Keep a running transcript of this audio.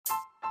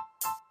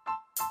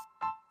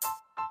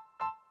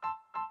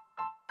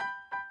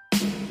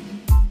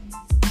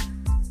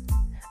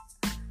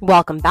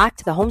Welcome back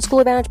to the Homeschool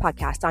Advantage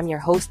podcast. I'm your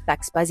host,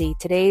 Bex Buzzy.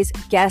 Today's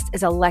guest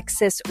is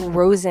Alexis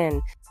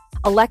Rosin.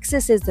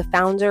 Alexis is the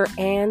founder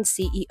and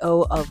CEO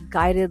of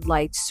Guided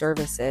Light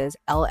Services,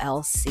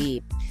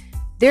 LLC.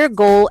 Their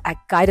goal at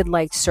Guided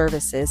Light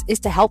Services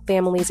is to help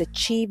families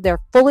achieve their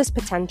fullest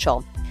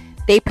potential.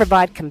 They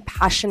provide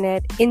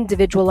compassionate,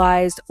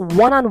 individualized,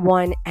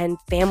 one-on-one, and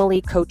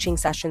family coaching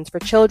sessions for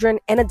children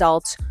and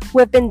adults who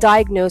have been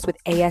diagnosed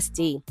with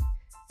ASD.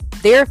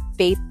 Their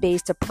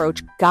faith-based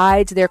approach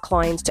guides their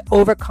clients to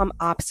overcome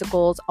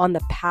obstacles on the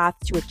path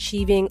to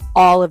achieving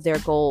all of their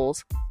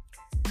goals.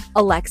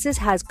 Alexis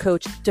has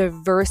coached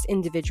diverse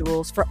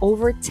individuals for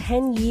over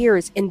 10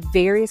 years in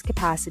various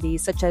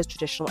capacities such as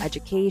traditional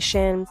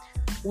education,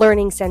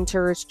 learning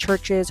centers,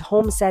 churches,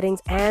 home settings,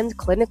 and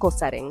clinical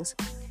settings.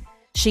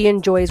 She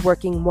enjoys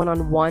working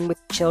one-on-one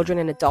with children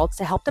and adults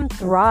to help them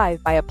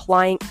thrive by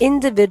applying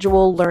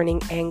individual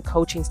learning and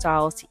coaching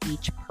styles to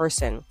each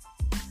person.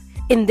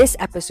 In this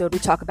episode, we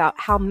talk about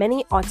how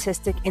many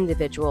autistic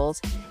individuals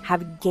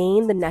have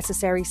gained the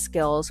necessary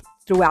skills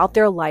throughout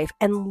their life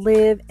and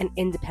live an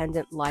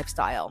independent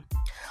lifestyle.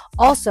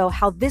 Also,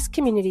 how this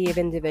community of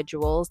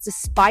individuals,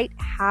 despite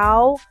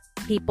how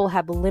people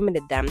have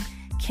limited them,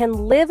 can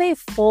live a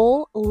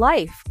full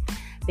life.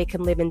 They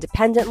can live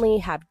independently,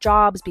 have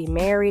jobs, be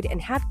married,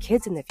 and have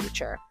kids in the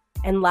future.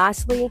 And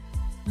lastly,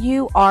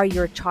 you are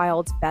your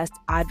child's best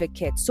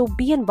advocate, so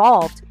be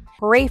involved.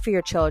 Pray for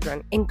your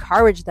children,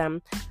 encourage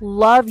them,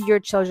 love your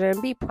children,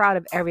 and be proud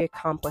of every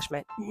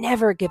accomplishment.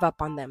 Never give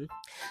up on them.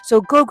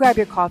 So go grab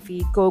your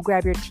coffee, go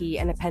grab your tea,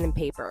 and a pen and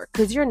paper,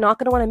 because you're not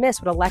going to want to miss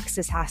what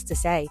Alexis has to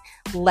say.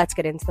 Let's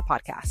get into the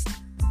podcast.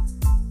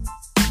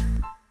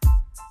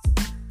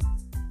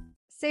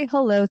 Say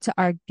hello to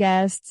our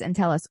guests and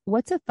tell us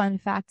what's a fun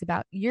fact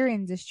about your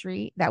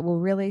industry that will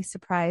really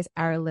surprise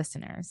our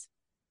listeners.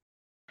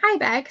 Hi,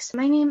 Bex.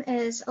 My name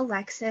is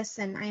Alexis,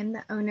 and I am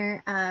the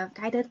owner of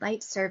Guided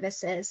Light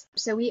Services.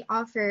 So we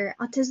offer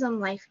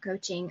autism life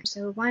coaching.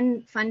 So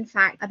one fun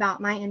fact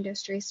about my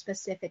industry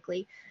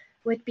specifically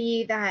would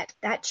be that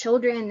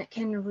children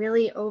can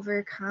really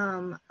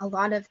overcome a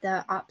lot of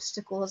the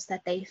obstacles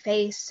that they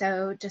face.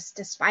 So just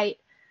despite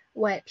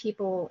what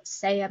people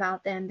say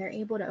about them, they're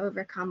able to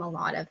overcome a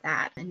lot of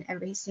that in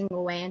every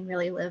single way and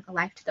really live a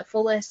life to the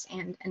fullest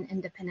and an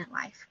independent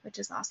life, which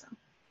is awesome.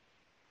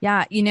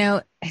 Yeah,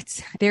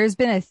 there's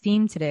been a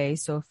theme today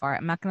so far.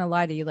 I'm not going to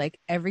lie to you. Like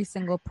every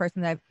single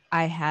person that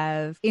I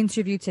have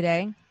interviewed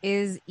today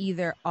is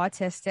either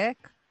autistic,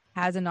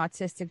 has an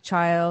autistic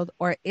child,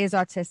 or is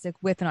autistic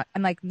with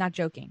I'm like, not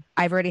joking.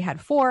 I've already had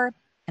 4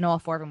 and all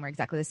 4 of them were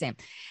exactly the same.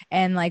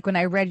 And like, when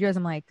I read yours,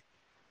 I'm like,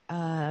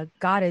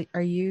 God,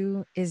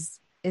 is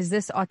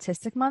this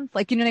autistic month?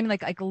 Like, you know what I mean?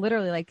 Like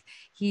literally, like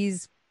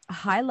he's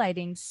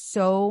highlighting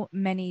so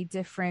many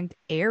different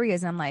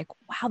areas. And I'm like,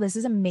 wow, this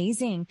is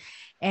amazing.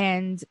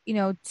 And,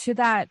 to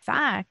that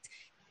fact,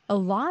 a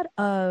lot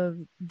of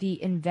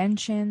the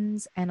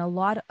inventions and a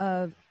lot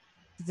of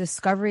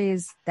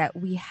discoveries that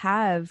we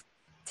have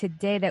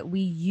today that we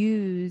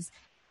use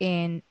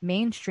in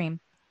mainstream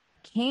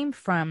came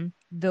from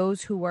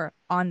those who were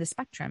on the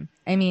spectrum.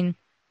 I mean,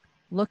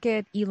 look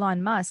at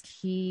Elon Musk.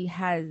 He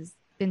has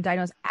been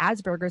diagnosed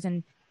Asperger's,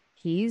 and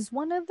he's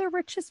one of the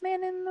richest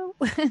men in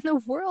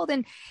the world,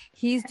 and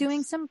he's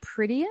doing some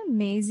pretty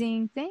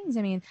amazing things.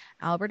 I mean,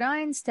 Albert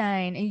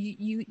Einstein, and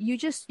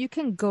you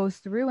can go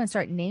through and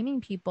start naming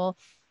people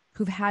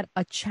who've had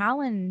a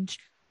challenge,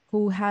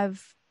 who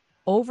have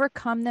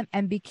overcome them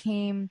and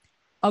became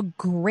a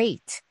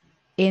great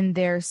in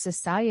their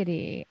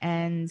society.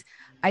 And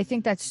I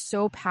think that's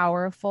so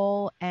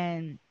powerful.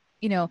 And,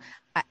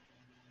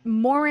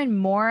 more and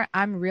more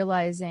I'm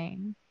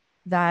realizing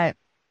that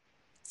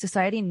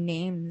society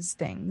names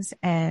things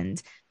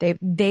and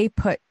they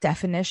put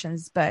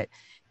definitions, but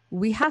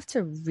we have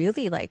to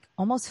really like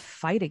almost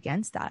fight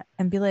against that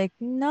and be like,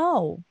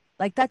 no,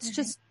 like that's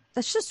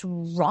just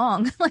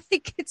wrong.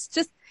 Like it's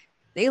just,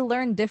 they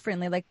learn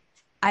differently. Like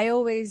I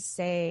always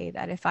say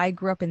that if I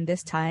grew up in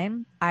this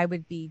time, I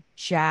would be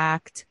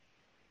jacked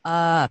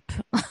up.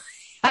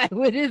 I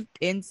would have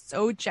been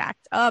so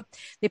jacked up.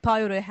 They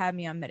probably would have had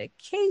me on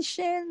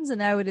medications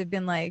and I would have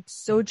been like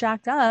so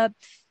jacked up,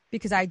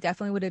 because I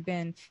definitely would have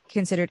been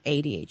considered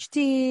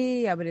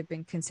ADHD. I would have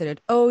been considered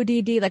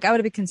ODD. Like I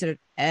would have been considered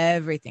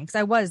everything, because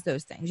I was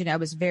those things. I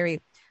was very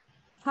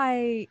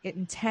high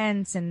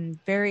intense and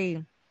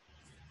very,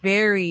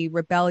 very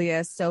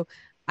rebellious. So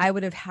I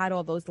would have had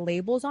all those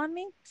labels on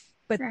me.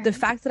 But the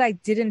fact that I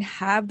didn't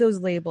have those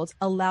labels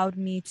allowed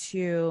me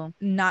to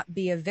not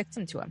be a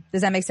victim to them.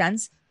 Does that make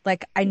sense?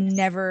 Like I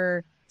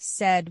never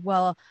said,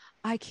 well,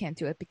 I can't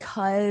do it,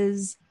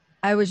 because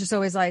I was just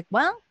always like,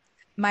 well,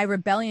 my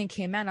rebellion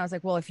came out and I was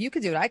like, well, if you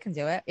could do it, I can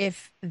do it.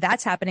 If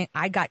that's happening,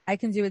 I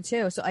can do it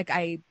too. So like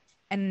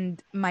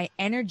and my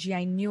energy,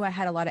 I knew I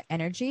had a lot of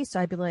energy. So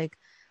I'd be like,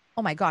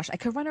 oh my gosh, I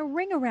could run a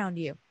ring around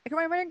you. I could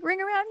run a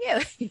ring around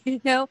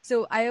you,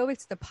 So I always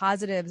see the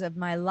positives of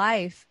my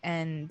life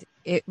and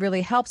it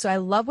really helps. So I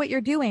love what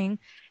you're doing.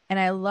 And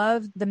I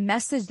love the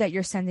message that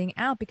you're sending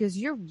out, because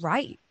you're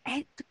right.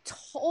 I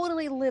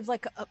totally live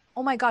like,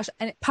 oh my gosh,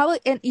 and probably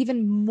an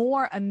even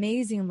more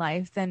amazing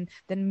life than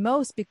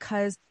most,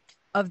 because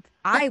of,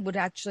 I would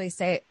actually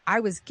say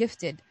I was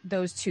gifted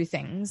those two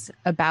things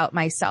about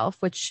myself,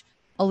 which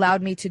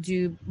allowed me to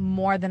do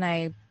more than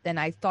I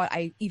thought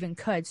I even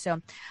could.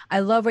 So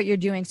I love what you're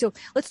doing. So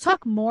let's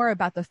talk more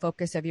about the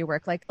focus of your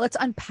work. Like, let's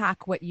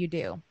unpack what you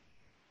do.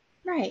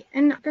 Right.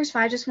 And first of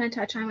all, I just want to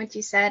touch on what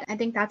you said. I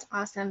think that's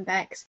awesome,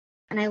 Bex.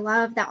 And I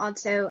love that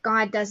also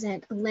God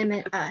doesn't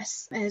limit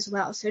us as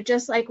well. So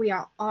just like we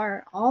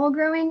are all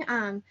growing,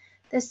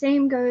 the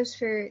same goes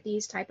for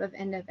these type of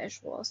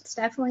individuals. It's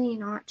definitely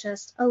not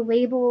just a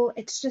label.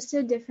 It's just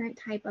a different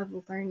type of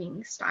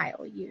learning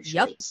style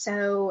usually. Yep.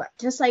 So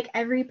just like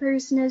every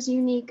person is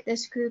unique,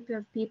 this group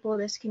of people,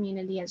 this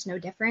community is no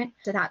different.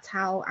 So that's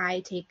how I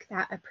take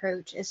that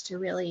approach, is to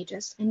really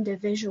just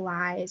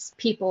individualize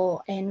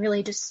people and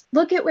really just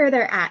look at where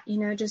they're at,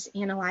 just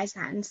analyze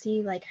that and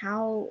see like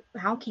how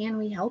can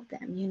we help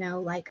them,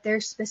 like their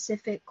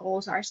specific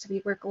goals are. So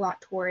we work a lot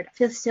toward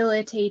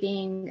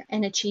facilitating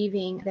and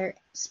achieving their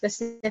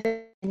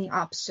specific any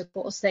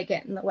obstacles that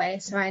get in the way.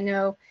 So I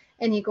know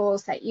any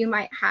goals that you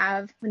might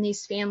have when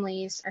these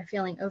families are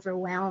feeling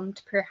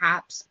overwhelmed,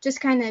 perhaps just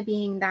kind of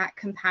being that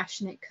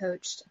compassionate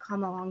coach to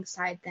come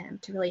alongside them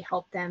to really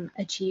help them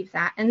achieve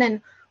that. And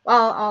then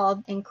while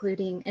all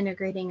including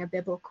integrating a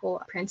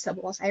biblical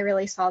principles, I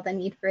really saw the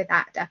need for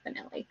that,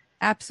 definitely.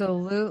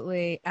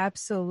 Absolutely.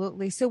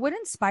 Absolutely. So what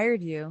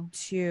inspired you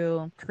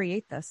to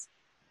create this?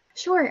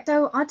 Sure.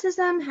 So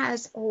autism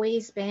has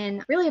always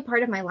been really a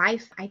part of my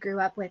life. I grew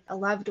up with a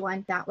loved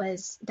one that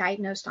was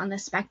diagnosed on the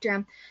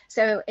spectrum.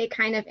 So it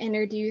kind of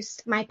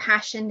introduced my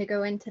passion to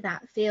go into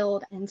that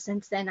field. And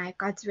since then,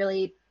 God's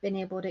really been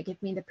able to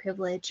give me the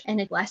privilege and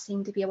a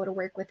blessing to be able to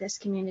work with this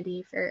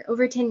community for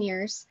over 10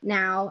 years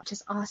now, which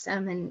is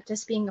awesome, and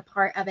just being a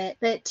part of it.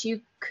 But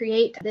to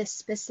create this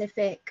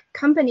specific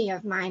company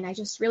of mine, I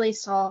just really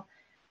saw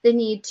the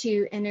need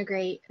to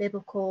integrate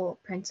biblical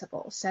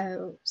principles.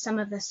 So some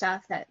of the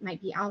stuff that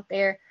might be out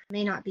there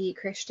may not be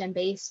Christian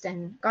based,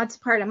 and God's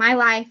part of my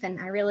life.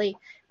 And I really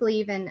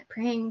believe in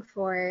praying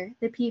for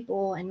the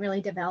people and really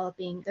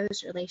developing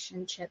those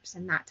relationships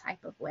in that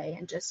type of way,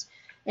 and just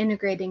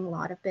integrating a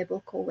lot of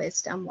biblical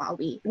wisdom while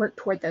we work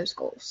toward those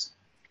goals.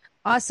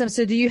 Awesome.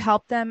 So do you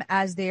help them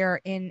as they're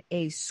in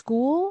a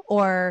school,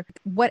 or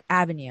what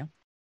avenue?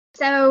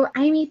 So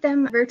I meet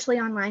them virtually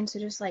online. So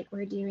just like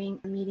we're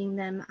doing, meeting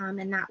them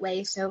in that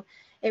way. So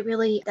it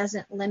really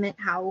doesn't limit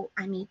how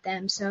I meet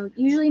them. So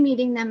usually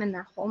meeting them in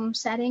their home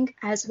setting,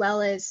 as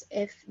well as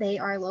if they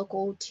are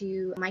local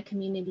to my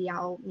community,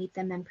 I'll meet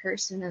them in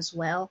person as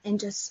well, and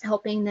just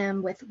helping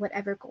them with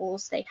whatever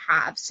goals they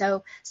have.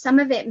 So some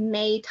of it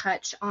may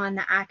touch on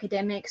the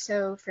academic.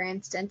 So for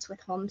instance,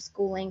 with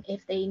homeschooling,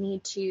 if they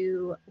need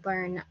to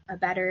learn a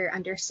better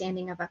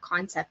understanding of a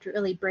concept,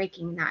 really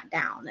breaking that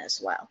down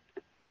as well.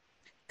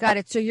 Got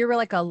it. So you're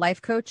like a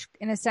life coach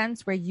in a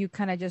sense, where you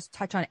kind of just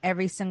touch on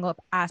every single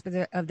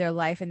aspect of their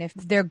life. And if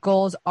their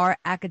goals are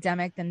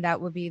academic, then that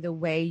would be the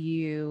way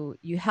you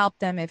help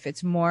them. If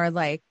it's more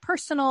like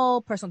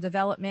personal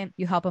development,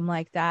 you help them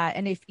like that.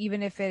 And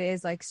even if it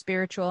is like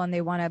spiritual and they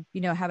want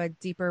to, have a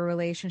deeper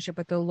relationship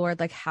with the Lord,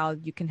 like how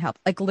you can help,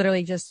 like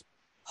literally just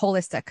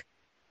holistic.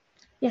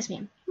 Yes,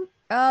 ma'am. Oh,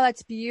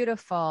 that's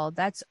beautiful.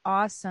 That's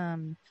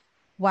awesome.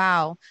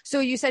 Wow.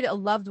 So you said a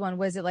loved one.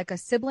 Was it like a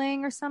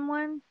sibling or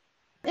someone?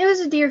 It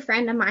was a dear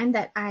friend of mine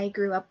that I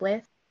grew up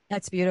with.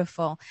 That's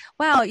beautiful.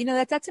 Wow.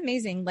 That's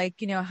amazing. Like,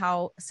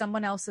 how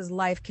someone else's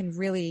life can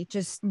really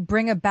just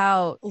bring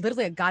about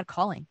literally a God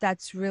calling.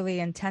 That's really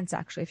intense,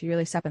 actually, if you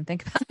really stop and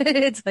think about it.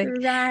 It's like,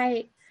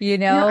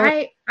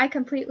 right. I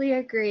completely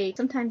agree.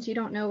 Sometimes you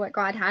don't know what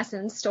God has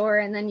in store.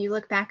 And then you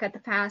look back at the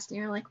past and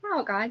you're like,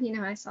 wow, God,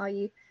 I saw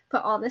you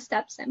put all the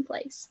steps in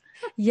place.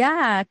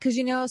 Yeah. Cause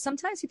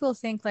sometimes people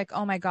think like,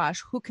 oh my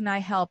gosh, who can I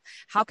help?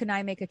 How can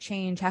I make a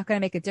change? How can I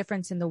make a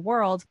difference in the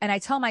world? And I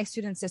tell my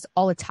students this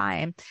all the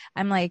time.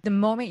 I'm like, the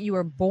moment you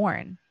were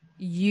born,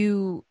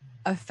 you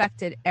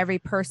affected every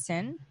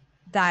person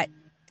that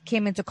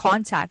came into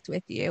contact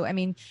with you. I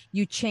mean,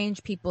 you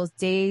changed people's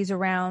days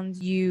around.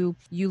 You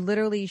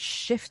literally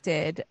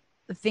shifted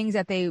the things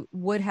that they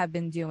would have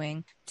been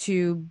doing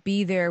to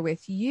be there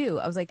with you.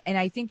 I was like, and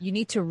I think you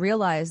need to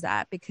realize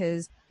that,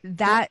 because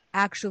that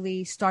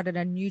actually started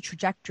a new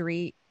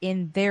trajectory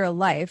in their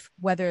life,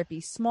 whether it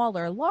be small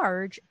or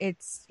large,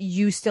 it's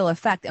you still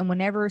affect. And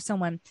whenever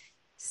someone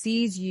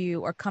sees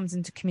you or comes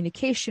into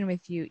communication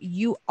with you,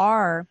 you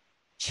are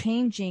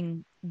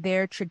changing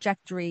their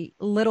trajectory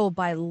little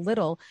by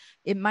little.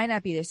 It might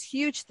not be this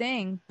huge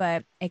thing,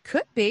 but it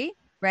could be,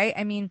 right?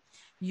 I mean,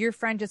 your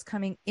friend just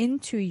coming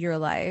into your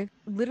life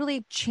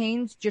literally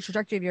changed your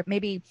trajectory of your,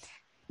 maybe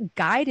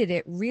guided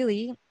it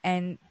really.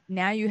 And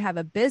now you have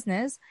a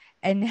business,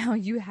 and now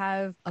you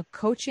have a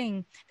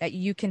coaching that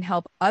you can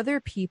help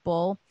other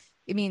people.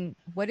 I mean,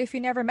 what if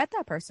you never met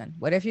that person?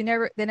 What if they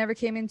never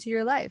came into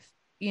your life?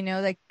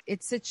 Like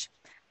it's such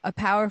a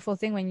powerful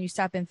thing when you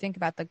stop and think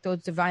about like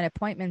those divine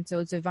appointments,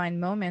 those divine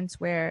moments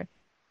where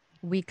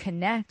we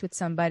connect with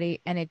somebody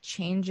and it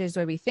changes the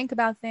way we think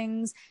about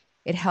things.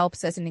 It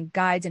helps us and it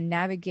guides and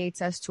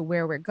navigates us to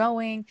where we're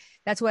going.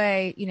 That's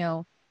why,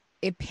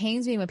 it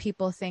pains me when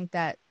people think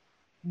that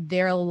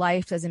their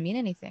life doesn't mean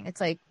anything.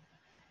 It's like,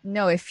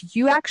 no, if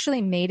you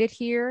actually made it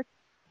here,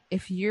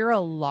 if you're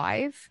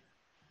alive,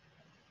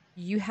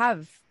 you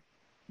have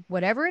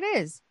whatever it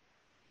is,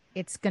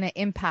 it's going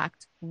to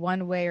impact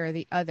one way or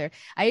the other.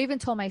 I even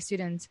told my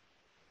students,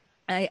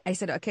 I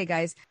said, okay,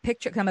 guys,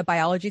 picture, 'cause I'm a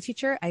biology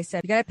teacher. I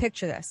said, you got to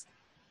picture this.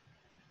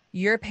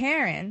 Your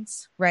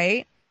parents,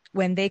 right?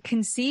 When they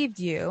conceived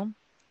you,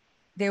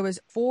 there was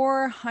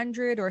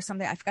 400 or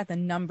something. I forgot the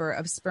number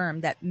of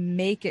sperm that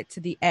make it to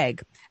the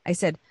egg. I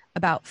said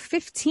about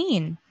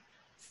 15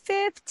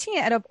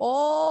 out of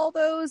all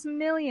those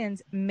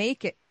millions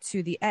make it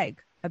to the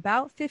egg,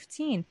 about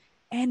 15,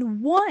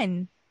 and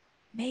one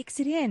makes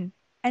it in,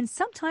 and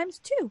sometimes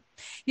two,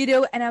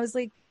 and I was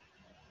like,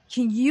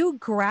 can you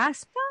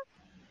grasp that?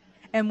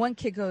 And one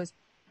kid goes,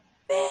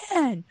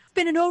 man, I've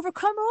been an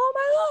overcomer all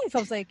my life. I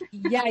was like,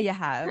 yeah, you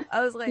have.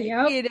 I was like,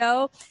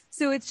 Yep.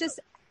 so it's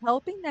just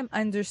helping them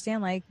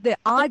understand like the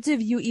odds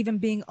of you even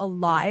being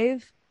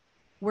alive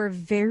were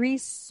very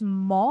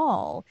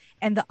small.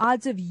 And the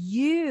odds of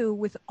you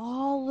with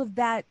all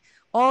that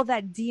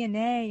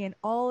DNA and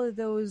all of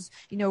those,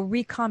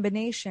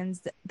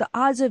 recombinations, the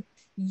odds of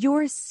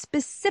your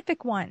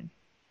specific one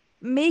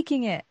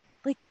making it,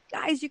 like,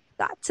 guys, you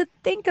got to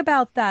think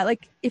about that.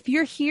 Like, if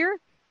you're here,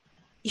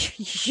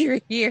 you're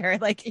here,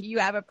 like you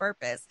have a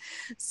purpose.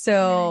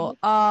 So,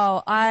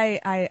 Right.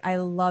 I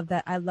love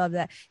that. I love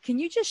that. Can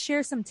you just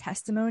share some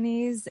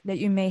testimonies that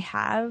you may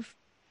have?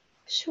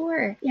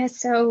 Sure. Yeah,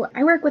 so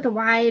I work with a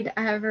wide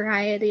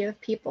variety of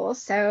people.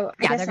 So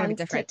I Yeah, they're guess going to be on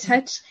different. to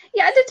touch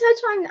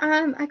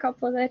on a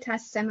couple of the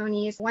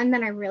testimonies. One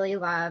that I really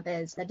love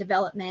is the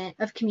development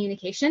of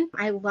communication.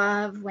 I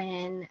love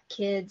when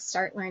kids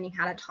start learning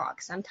how to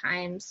talk.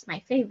 Sometimes my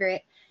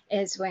favorite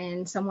is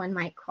when someone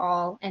might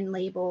call and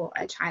label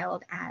a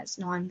child as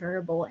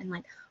nonverbal, and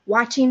like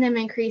watching them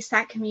increase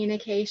that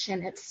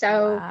communication. It's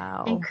so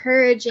Wow.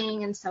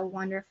 encouraging and so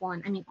wonderful.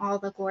 And I mean, all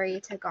the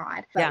glory to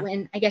God. But Yeah.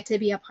 when I get to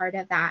be a part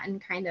of that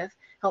and kind of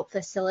help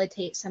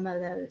facilitate some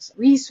of those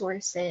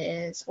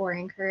resources or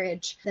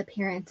encourage the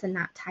parents in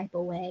that type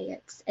of way,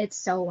 it's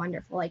so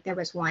wonderful. Like there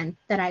was one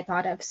that I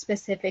thought of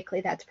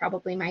specifically that's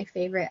probably my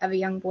favorite, of a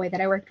young boy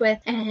that I worked with.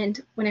 And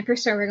when I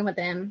first started working with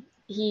him,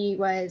 he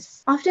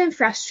was often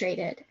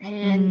frustrated,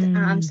 and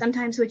Mm,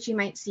 sometimes what you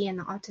might see in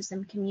the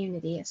autism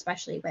community,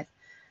 especially with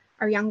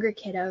our younger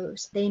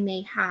kiddos, they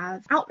may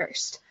have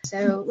outbursts.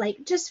 So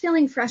like just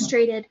feeling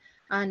frustrated,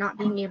 not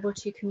being able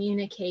to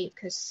communicate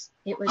because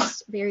it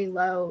was very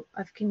low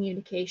of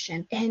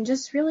communication, and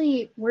just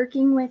really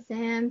working with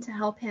them to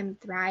help him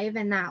thrive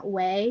in that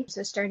way.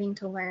 So starting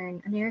to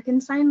learn American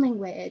Sign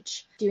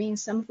Language, doing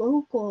some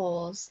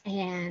vocals,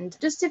 and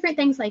just different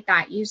things like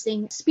that,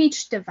 using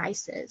speech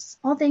devices,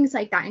 all things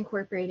like that,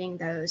 incorporating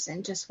those,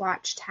 and just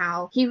watched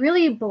how he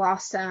really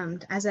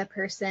blossomed as a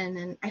person.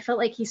 And I felt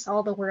like he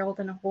saw the world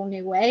in a whole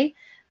new way,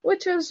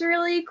 which was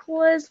really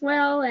cool as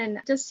well.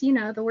 And just,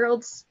 the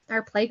world's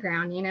our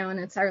playground, and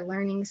it's our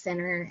learning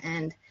center.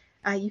 And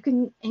you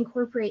can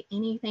incorporate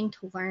anything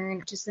to learn,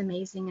 which is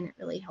amazing. And it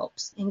really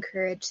helps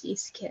encourage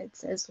these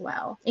kids as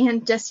well.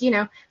 And just,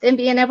 them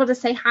being able to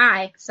say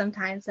hi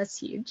sometimes, that's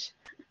huge.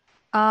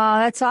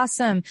 that's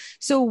awesome.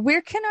 So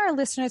where can our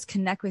listeners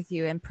connect with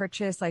you and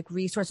purchase like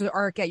resources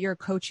or get your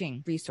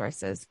coaching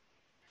resources?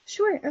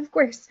 Sure, of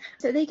course.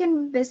 So they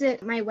can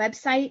visit my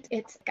website.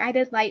 It's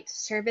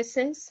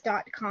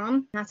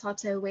guidedlightservices.com. That's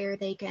also where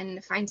they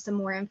can find some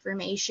more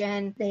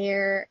information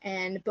there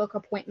and book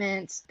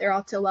appointments. They're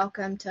also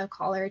welcome to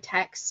call or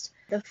text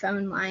the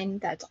phone line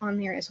that's on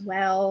there as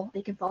well.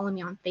 They can follow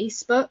me on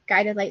Facebook,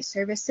 Guided Light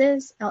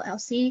Services,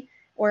 LLC,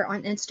 or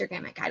on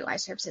Instagram at Guided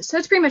Light Services. So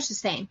it's pretty much the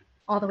same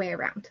all the way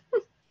around.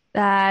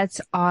 That's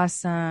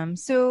awesome.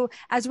 So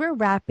as we're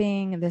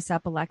wrapping this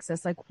up,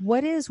 Alexis, like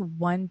what is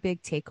one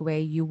big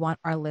takeaway you want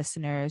our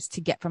listeners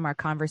to get from our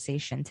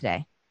conversation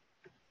today?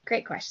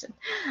 Great question.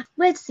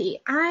 Let's see.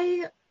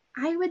 I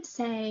would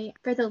say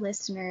for the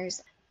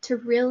listeners to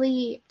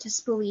really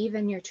just believe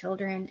in your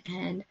children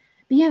and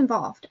be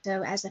involved.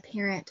 So as a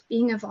parent,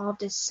 being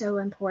involved is so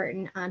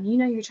important. You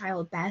know your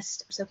child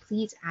best, so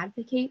please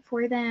advocate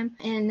for them,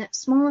 and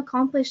small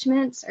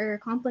accomplishments or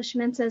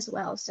accomplishments as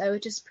well. So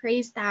just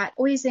praise that.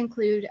 Always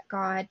include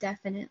God,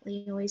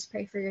 definitely. Always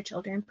pray for your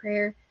children.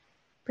 Prayer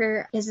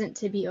isn't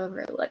to be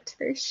overlooked,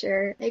 for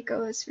sure. It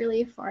goes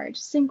really far.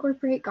 Just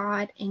incorporate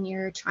God in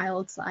your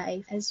child's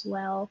life as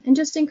well, and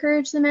just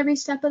encourage them every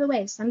step of the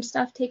way. Some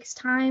stuff takes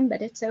time,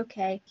 but it's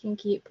okay. You can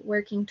keep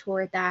working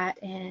toward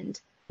that, and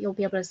you'll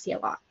be able to see a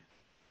lot.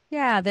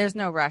 Yeah, there's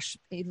no rush.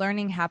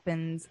 Learning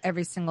happens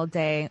every single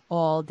day,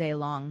 all day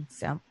long.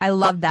 So I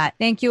love that.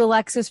 Thank you,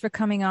 Alexis, for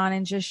coming on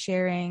and just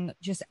sharing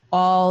just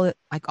all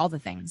the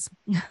things.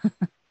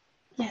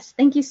 Yes,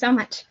 thank you so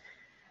much.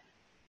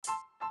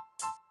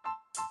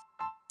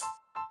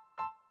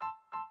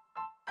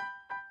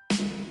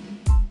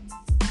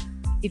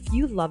 If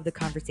you love the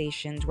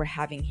conversations we're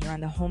having here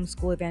on the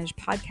Homeschool Advantage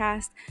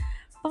podcast,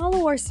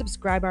 follow or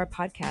subscribe our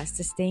podcast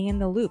to stay in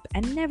the loop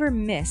and never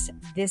miss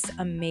this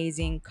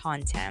amazing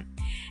content.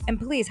 And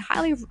please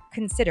highly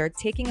consider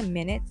taking a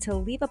minute to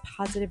leave a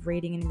positive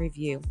rating and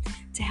review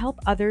to help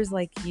others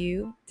like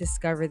you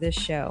discover this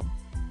show.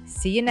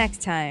 See you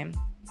next time.